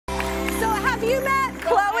Have you met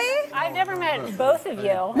Chloe? I've never met both of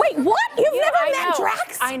you. Wait, what? You've never met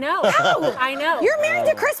Drax? I know. How? I know. You're married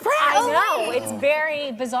to Chris Pratt. I know. It's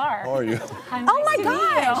very bizarre. How are you? Oh my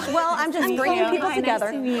gosh. Well, I'm just bringing people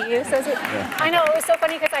together. Nice to meet you. So, I know. It was so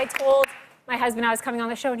funny because I told my husband I was coming on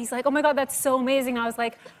the show, and he's like, "Oh my God, that's so amazing." I was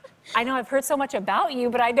like, I know I've heard so much about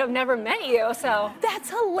you, but I've never met you, so.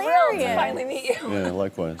 That's Thrilled hilarious. to finally meet you. Yeah,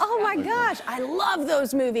 likewise. Oh my gosh, I love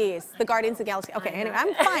those movies. The Guardians of the Galaxy. Okay, anyway,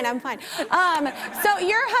 I'm fine. So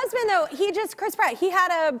your husband though, Chris Pratt, he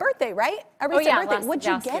had a birthday, right? A recent birthday. What'd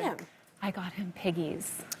you get him? I got him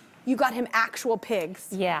piggies. You got him actual pigs?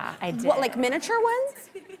 Yeah, I did. What, like miniature ones?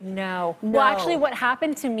 No. Well, actually, what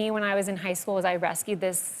happened to me when I was in high school was I rescued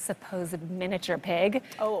this supposed miniature pig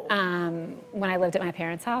when I lived at my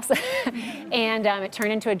parents' house. And it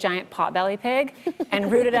turned into a giant potbelly pig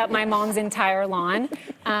and rooted up my mom's entire lawn.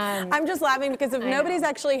 I'm just laughing because if nobody's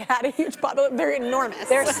actually had a huge potbelly, they're enormous.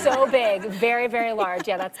 They're so big, very, very large.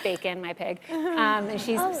 Yeah, that's Bacon, my pig. And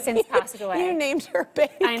she's since passed away. You named her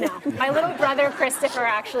Bacon. I know. My little brother, Christopher,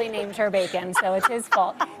 actually named her Bacon, so it's his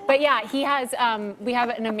fault. But yeah, he has, we have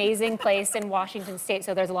an amazing place in Washington State,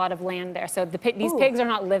 so there's a lot of land there. So these pigs are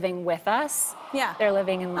not living with us. Yeah. They're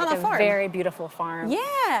living in like a very beautiful farm.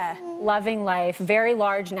 Yeah. Loving life, very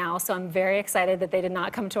large now, so I'm very excited that they did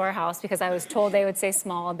not come to our house because I was told they would stay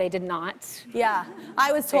small. They did not. Yeah.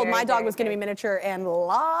 I was told my dog was going to be miniature and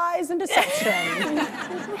lies and deception.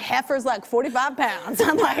 Heifer's like 45 pounds.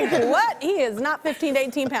 I'm like, what? He is not 15 to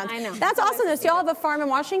 18 pounds. I know. That's awesome. So y'all have a farm in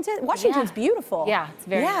Washington? Washington's beautiful. Yeah, it's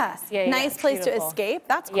very nice. Yeah, nice place to escape.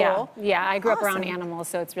 That's cool. Yeah, I grew up around animals,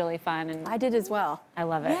 so it's really fun. And I did as well. I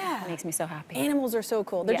love it. It makes me so happy. Animals are so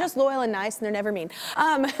cool. They're just loyal and nice, and they're never mean.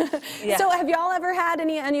 So have y'all ever had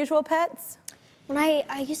any unusual pets? When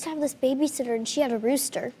I used to have this babysitter, and she had a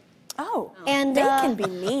rooster. Oh, and they can be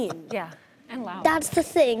mean. Yeah, and loud. That's the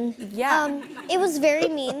thing. Yeah. It was very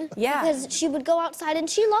mean. Yeah. Because she would go outside, and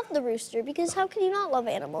she loved the rooster, because how can you not love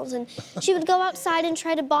animals? And she would go outside and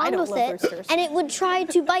try to bond with it, and it would try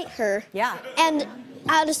to bite her. Yeah. And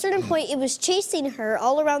at a certain point, it was chasing her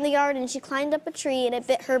all around the yard, and she climbed up a tree, and it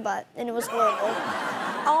bit her butt, and it was horrible.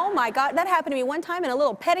 Oh my God, that happened to me one time in a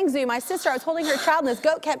little petting zoo. My sister, I was holding her child, and this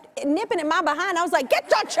goat kept nipping at my behind. I was like, get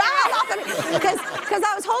your child off of me. Because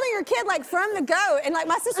I was holding her kid like from the goat, and like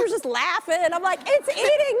my sister was just laughing, and I'm like, it's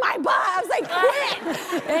eating my butt. I was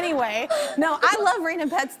like, quit. Anyway, no, I love random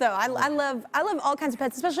pets though. I love all kinds of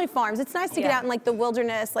pets, especially farms. It's nice to get out in like the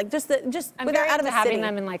wilderness, like I'm without out of a city. having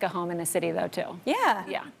them in like a home in the city though too. Yeah.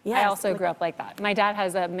 Yeah. Yes. I also grew up like that. My dad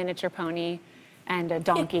has a miniature pony and a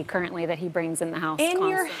donkey currently that he brings in the house. In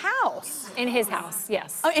your house? In his house,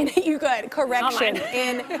 yes. Oh, and you could. Correction.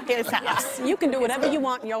 In his house. You can do whatever you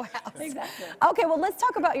want in your house. Exactly. Okay, well, let's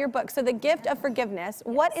talk about your book. So, The Gift of Forgiveness.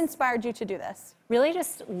 What inspired you to do this? Really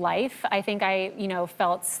just life. I think I,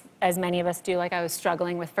 felt, as many of us do, like I was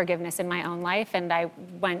struggling with forgiveness in my own life, and I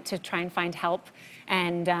went to try and find help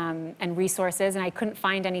and resources, and I couldn't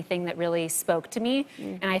find anything that really spoke to me.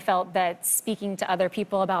 And I felt that speaking to other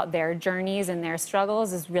people about their journeys and their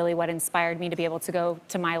struggles is really what inspired me to be able to go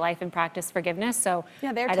to my life and practice forgiveness. So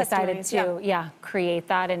I decided to create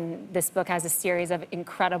that, and this book has a series of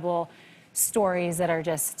incredible stories that are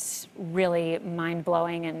just really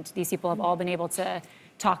mind-blowing, and these people have all been able to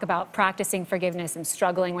talk about practicing forgiveness and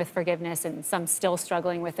struggling with forgiveness, and some still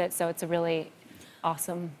struggling with it. So it's a really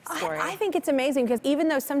awesome story. I think it's amazing because even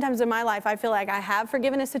though sometimes in my life I feel like I have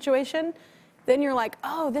forgiven a situation, then you're like,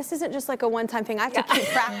 oh, this isn't just like a one-time thing. I have to keep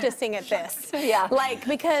practicing at this. Like,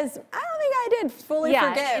 because I don't think I did fully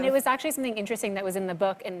forgive. And it was actually something interesting that was in the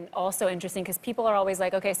book, and also interesting because people are always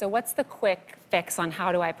like, okay, so what's the quick fix on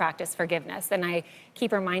how do I practice forgiveness? And I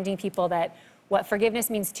keep reminding people that what forgiveness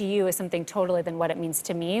means to you is something totally than what it means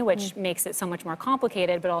to me, which makes it so much more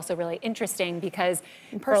complicated, but also really interesting because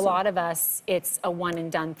for a lot of us, it's a one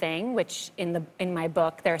and done thing, which in my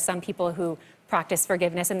book, there are some people who practice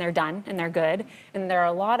forgiveness and they're done and they're good. And there are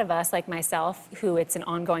a lot of us, like myself, who it's an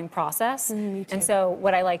ongoing process. And so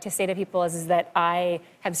what I like to say to people is that I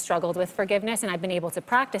have struggled with forgiveness and I've been able to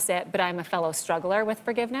practice it, but I'm a fellow struggler with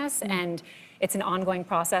forgiveness, and it's an ongoing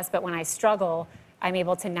process. But when I struggle, I'm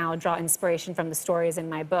able to now draw inspiration from the stories in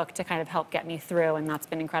my book to kind of help get me through, and that's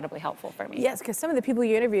been incredibly helpful for me. Yes, because some of the people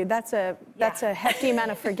you interviewed, that's a hefty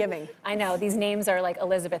amount of forgiving. I know. These names are like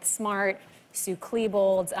Elizabeth Smart, Sue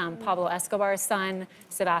Klebold, Pablo Escobar's son,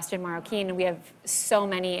 Sebastian Marroquin, and we have so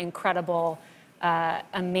many incredible,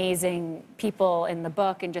 amazing people in the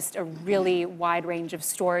book, and just a really wide range of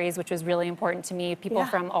stories, which was really important to me. People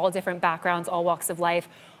from all different backgrounds, all walks of life,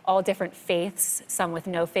 all different faiths, some with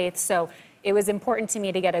no faith. So it was important to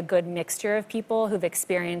me to get a good mixture of people who've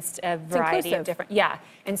experienced a variety of different,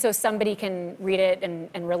 and so somebody can read it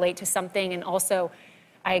and relate to something, and also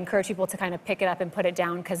I encourage people to kind of pick it up and put it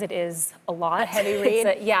down because it is a lot. A heavy read?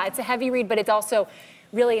 It's a heavy read, but it's also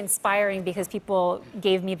really inspiring because people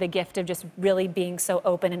gave me the gift of just really being so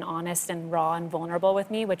open and honest and raw and vulnerable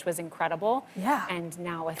with me, which was incredible. Yeah. And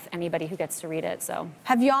now with anybody who gets to read it, so.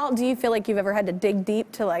 Do you feel like you've ever had to dig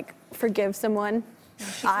deep to like forgive someone?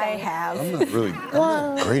 I have. I'm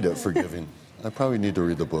not great at forgiving. I probably need to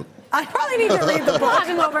read the book. I probably need to read the book. We'll have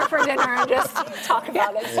him over for dinner and just talk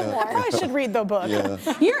about it some more. I should read the book. Yeah.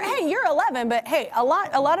 You're 11, but hey, a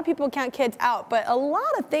lot of people count kids out, but a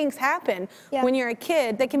lot of things happen when you're a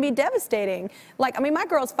kid that can be devastating. Like, I mean, my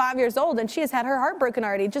girl's 5 years old and she has had her heart broken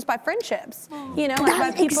already just by friendships. You know, like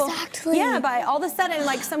by people. Exactly. Yeah, by all of a sudden,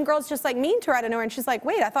 like some girl's just like mean to her out of nowhere, and she's like,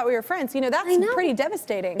 wait, I thought we were friends. You know, that's pretty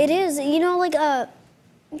devastating. It is. You know, like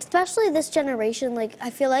especially this generation. Like, I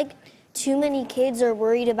feel like too many kids are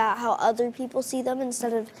worried about how other people see them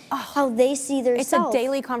instead of how they see themselves. It's a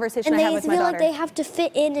daily conversation I have with my daughter. daughter. And they feel like they have to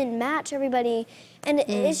fit in and match everybody. And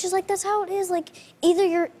it's just like, that's how it is. Like, either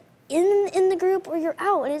you're in the group or you're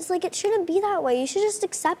out. And it's like, it shouldn't be that way. You should just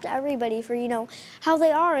accept everybody for, you know, how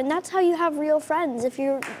they are. And that's how you have real friends, if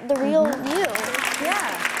you're the real you.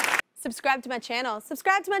 Yeah. Subscribe to my channel.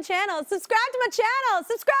 Subscribe to my channel. Subscribe to my channel.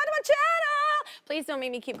 Subscribe to my channel. Please don't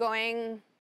make me keep going.